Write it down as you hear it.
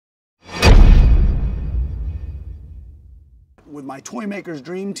with my ToyMakerz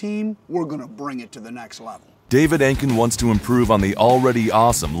Dream Team, we're gonna bring it to the next level. David Ankin wants to improve on the already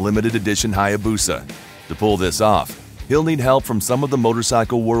awesome limited edition Hayabusa. To pull this off, he'll need help from some of the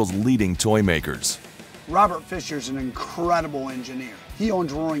motorcycle world's leading toy makers. Robert Fisher's an incredible engineer. He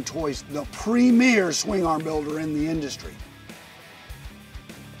owns Roaring Toys, the premier swing arm builder in the industry.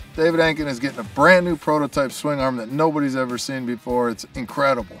 David Ankin is getting a brand new prototype swing arm that nobody's ever seen before. It's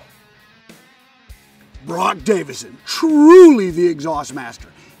incredible. Brock Davidson, truly the exhaust master.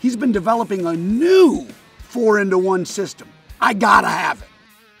 He's been developing a new 4-into-1 system. I gotta have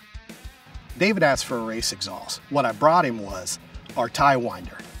it. David asked for a race exhaust. What I brought him was our tie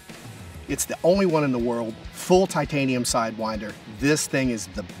winder. It's the only one in the world, full titanium sidewinder. This thing is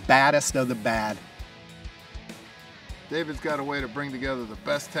the baddest of the bad. David's got a way to bring together the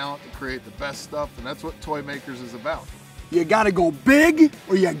best talent to create the best stuff, and that's what ToyMakerz is about. You gotta go big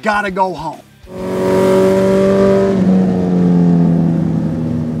or you gotta go home.